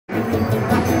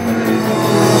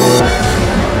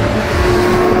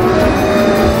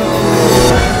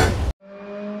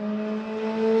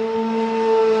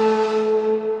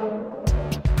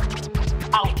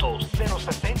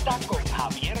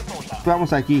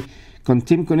vamos aquí con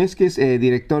Tim Kuniskis,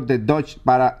 director de Dodge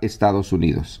para Estados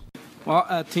Unidos.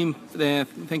 Well, Tim,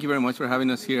 thank you very much for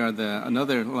having us here at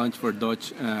another launch for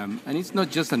Dodge. And it's not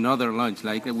just another launch.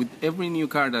 Like with every new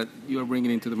car that you are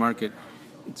bringing into the market,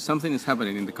 something is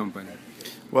happening in the company.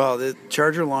 Well, the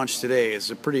Charger launch today is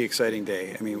a pretty exciting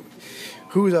day. I mean,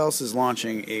 who else is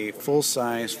launching a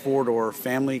full-size, four-door,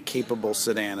 family-capable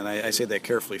sedan? And I say that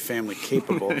carefully,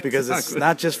 family-capable, because it's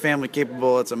not just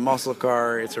family-capable, it's a muscle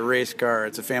car, it's a race car,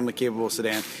 it's a family-capable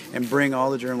sedan, and bring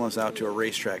all the journalists out to a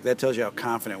racetrack. That tells you how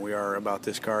confident we are about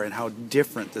this car and how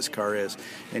different this car is.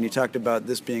 And you talked about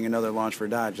this being another launch for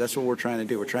Dodge. That's what we're trying to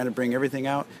do. We're trying to bring everything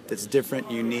out that's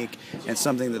different, unique, and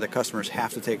something that the customers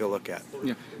have to take a look at.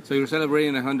 Yeah. So you're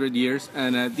celebrating 100 years,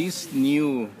 and this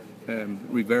new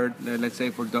revert, let's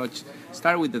say, for Dodge,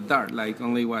 start with the Dart, like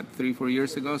only, 3-4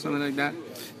 years ago, something like that?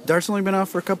 Dart's only been out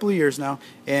for a couple of years now,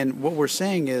 and what we're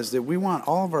saying is that we want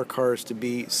all of our cars to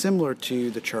be similar to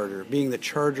the Charger, being the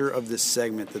Charger of this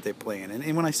segment that they play in.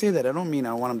 And when I say that, I don't mean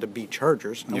I want them to be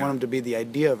Chargers. I want them to be the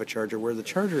idea of a Charger, where the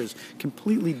Charger is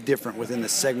completely different within the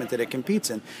segment that it competes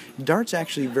in. Dart's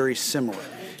actually very similar.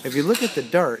 If you look at the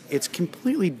Dart, it's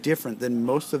completely different than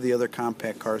most of the other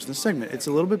compact cars in the segment. It's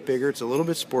a little bit bigger, it's a little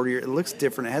bit sportier, it looks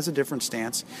different, it has a different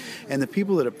stance, and the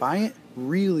people that buy it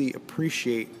really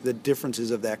appreciate the differences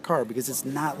of that car because it's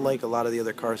not like a lot of the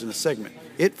other cars in the segment.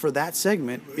 For that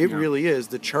segment, it really is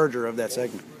the Charger of that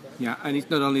segment. Yeah, and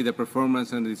it's not only the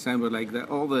performance and the design, but like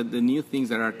all the new things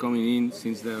that are coming in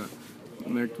since the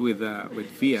merged with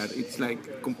Fiat. It's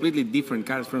like completely different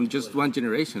cars from just one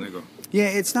generation ago. Yeah,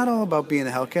 it's not all about being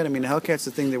the Hellcat. I mean, the Hellcat's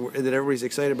the thing that everybody's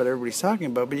excited about, everybody's talking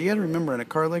about, but you got to remember, in a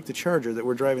car like the Charger that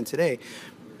we're driving today,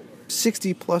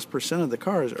 60+% of the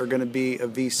cars are going to be a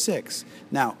V6.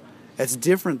 Now, that's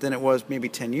different than it was maybe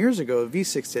 10 years ago. A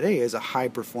V6 today is a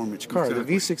high-performance car. Exactly.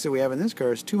 The V6 that we have in this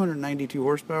car is 292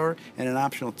 horsepower and an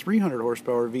optional 300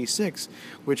 horsepower V6,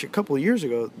 which a couple of years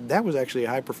ago, that was actually a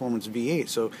high-performance V8.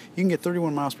 So you can get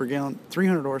 31 miles per gallon,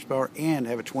 300 horsepower, and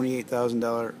have a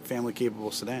 $28,000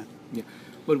 family-capable sedan. Yeah.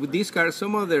 But with these cars,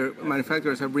 some other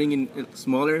manufacturers are bringing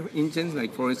smaller engines,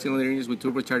 like 4-cylinder engines with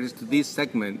turbochargers, to this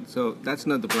segment. So that's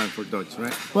not the plan for Dodge,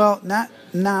 right? Well,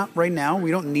 not right now.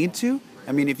 We don't need to.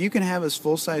 I mean, if you can have a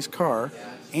full-size car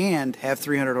and have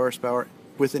 300 horsepower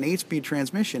with an 8-speed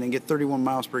transmission and get 31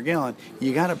 miles per gallon,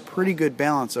 you got a pretty good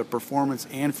balance of performance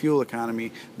and fuel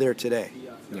economy there today.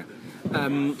 Yeah.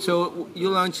 So you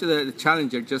launched the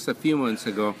Challenger just a few months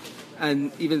ago,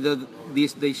 and even though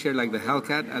they share like the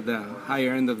Hellcat at the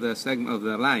higher end of the segment of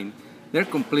the line, they're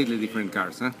completely different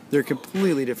cars, huh? They're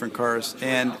completely different cars,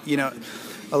 and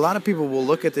a lot of people will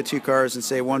look at the two cars and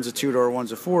say one's a two-door,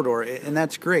 one's a four-door, and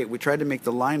that's great. We tried to make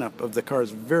the lineup of the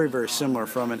cars very, very similar,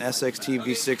 from an SXT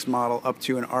V6 model up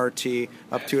to an RT,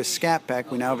 up to a Scat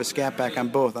Pack. We now have a Scat Pack on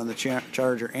both, on the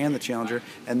Charger and the Challenger,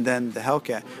 and then the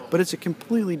Hellcat. But it's a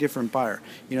completely different buyer.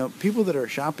 People that are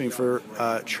shopping for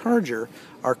Charger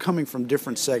are coming from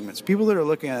different segments. People that are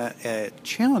looking at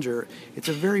Challenger, it's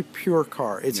a very pure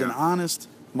car. It's an honest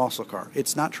muscle car.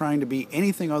 It's not trying to be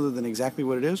anything other than exactly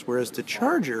what it is, whereas the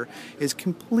Charger is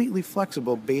completely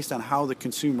flexible based on how the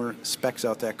consumer specs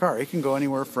out that car. It can go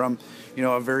anywhere from,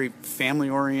 a very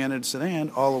family-oriented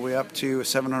sedan all the way up to a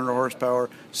 700 horsepower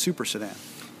super sedan.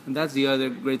 And that's the other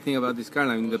great thing about this car.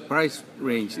 I mean, the price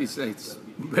range is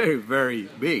very, very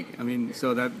big. I mean,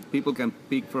 so that people can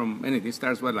pick from anything. It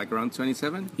starts, like around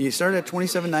 27? You start at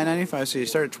 $27,995, so you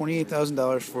start at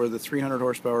 $28,000 for the 300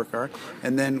 horsepower car,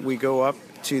 and then we go up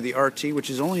to the RT, which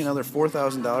is only another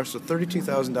 $4,000, so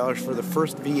 $32,000 for the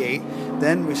first V8.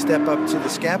 Then we step up to the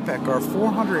Scat Pack car,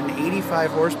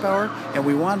 485 horsepower, and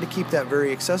we wanted to keep that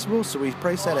very accessible, so we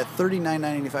priced that at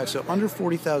 $39,995, so under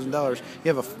 $40,000. You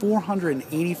have a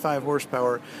 485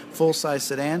 horsepower full-size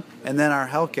sedan, and then our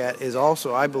Hellcat is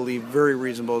also, I believe, very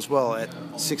reasonable as well at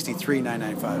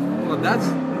 $63,995. Well, that's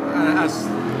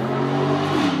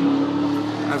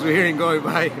as we're hearing going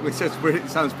by, which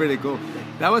sounds pretty cool.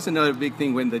 That was another big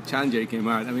thing when the Challenger came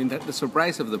out. I mean, the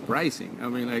surprise of the pricing. I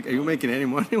mean, are you making any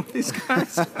money with these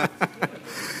cars?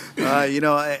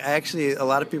 Actually, a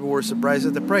lot of people were surprised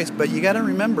at the price. But you got to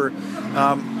remember,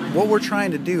 what we're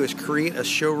trying to do is create a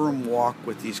showroom walk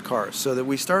with these cars, so that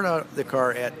we start out the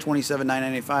car at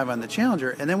 $27,995 on the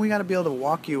Challenger, and then we got to be able to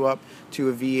walk you up to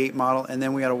a V8 model, and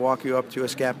then we got to walk you up to a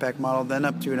Scat Pack model, then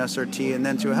up to an SRT, and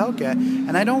then to a Hellcat.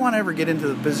 And I don't want to ever get into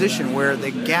the position where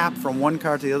the gap from one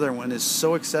car to the other one is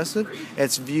so excessive,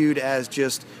 it's viewed as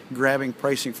just grabbing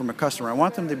pricing from a customer. I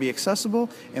want them to be accessible,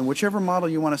 and whichever model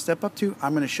you want to step up to,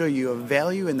 I'm going to show you a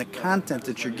value in the content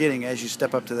that you're getting as you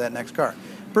step up to that next car.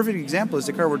 perfect example is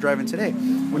the car we're driving today.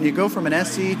 When you go from an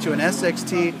SE to an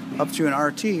SXT up to an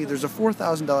RT, there's a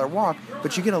 $4,000 walk,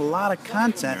 but you get a lot of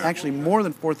content, actually more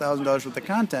than $4,000 worth of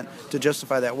content to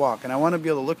justify that walk. And I want to be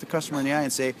able to look the customer in the eye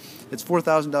and say, it's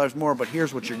 $4,000 more, but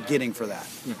here's what you're getting for that.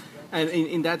 Yeah. And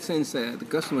in that sense, the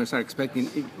customers are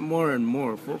expecting more and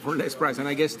more for less price. And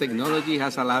I guess technology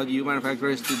has allowed you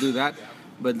manufacturers to do that.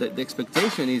 But the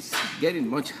expectation is getting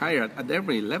much higher at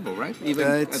every level, right? Even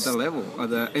at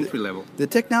the entry level. The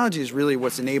technology is really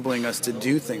what's enabling us to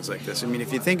do things like this. I mean,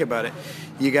 if you think about it,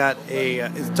 you got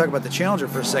talk about the Challenger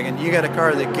for a second. You got a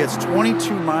car that gets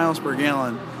 22 miles per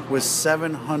gallon with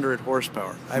 700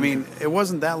 horsepower. I mean, it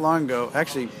wasn't that long ago.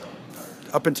 Actually,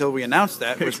 up until we announced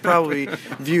that, it was probably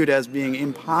viewed as being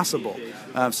impossible.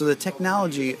 So the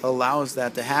technology allows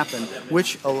that to happen,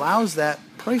 which allows that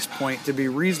price point to be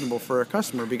reasonable for a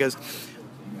customer, because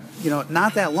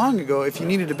not that long ago, if you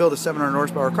needed to build a 700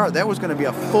 horsepower car, that was going to be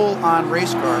a full-on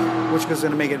race car, which was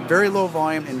going to make it very low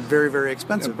volume and very, very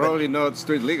expensive. Probably not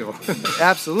street legal.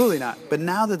 Absolutely not. But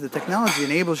now that the technology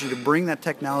enables you to bring that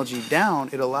technology down,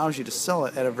 it allows you to sell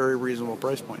it at a very reasonable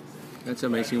price point. That's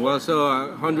amazing. Well, so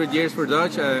 100 years for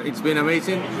Dodge, it's been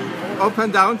amazing. Up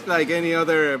and down like any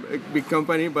other big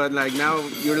company, but like now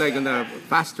you're like on the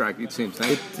fast track, it seems.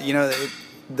 Right?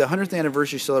 The 100th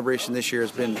anniversary celebration this year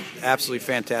has been absolutely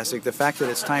fantastic. The fact that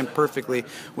it's timed perfectly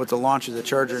with the launch of the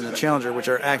Charger and the Challenger, which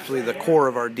are actually the core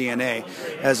of our DNA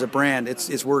as a brand,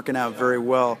 it's working out very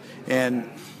well. And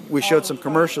we showed some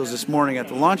commercials this morning at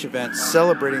the launch event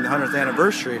celebrating the 100th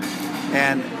anniversary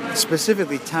and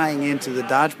specifically tying into the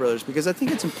Dodge brothers, because I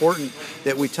think it's important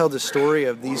that we tell the story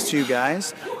of these two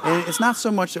guys. And it's not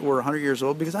so much that we're 100 years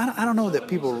old, because I don't know that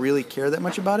people really care that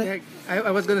much about it. Yeah,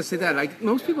 I was going to say that. Like,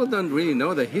 most people don't really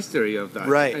know the history of Dodge.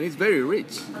 Right. And it's very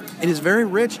rich. It is very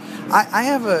rich.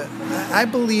 I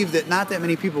believe that not that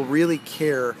many people really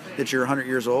care that you're 100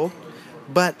 years old.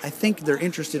 But I think they're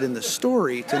interested in the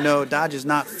story to know Dodge is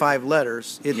not 5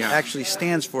 letters. It actually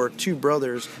stands for two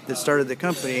brothers that started the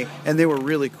company, and they were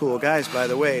really cool guys, by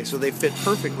the way. So they fit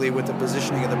perfectly with the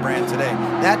positioning of the brand today.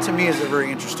 That, to me, is a very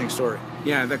interesting story.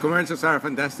 Yeah, the commercials are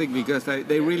fantastic because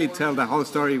they really tell the whole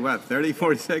story, 30,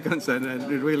 40 seconds, and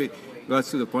it really goes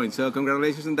to the point. So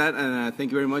congratulations on that, and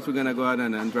thank you very much. We're going to go out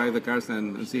and drive the cars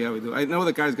and see how we do. I know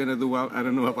the car is going to do well. I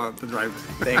don't know about the drive.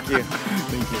 Thank you.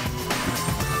 Thank you.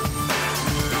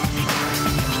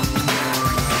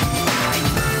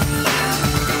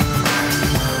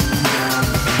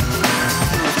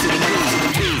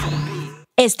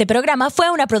 Este programa fue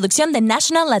una producción de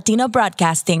National Latino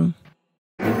Broadcasting.